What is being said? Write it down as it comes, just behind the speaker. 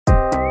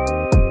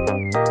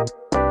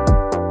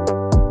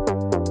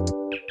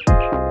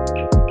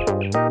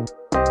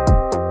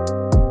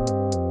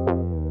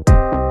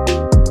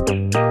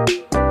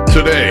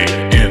Today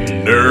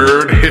in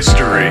Nerd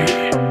History.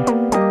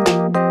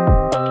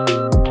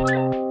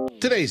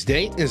 Today's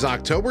date is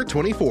October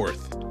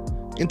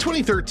 24th. In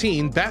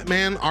 2013,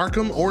 Batman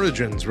Arkham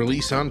Origins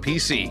released on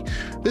PC.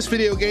 This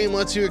video game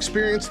lets you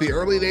experience the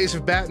early days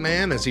of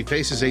Batman as he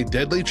faces a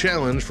deadly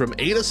challenge from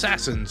 8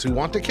 assassins who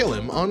want to kill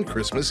him on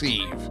Christmas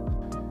Eve.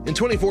 In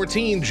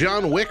 2014,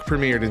 John Wick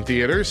premiered in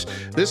theaters.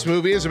 This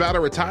movie is about a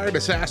retired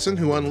assassin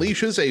who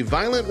unleashes a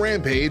violent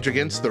rampage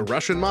against the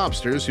Russian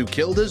mobsters who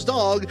killed his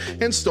dog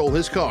and stole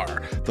his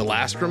car, the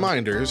last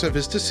reminders of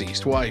his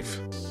deceased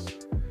wife.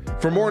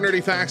 For more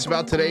nerdy facts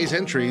about today's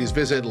entries,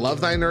 visit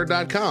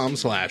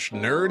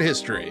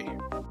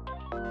lovethynerd.com/nerdhistory.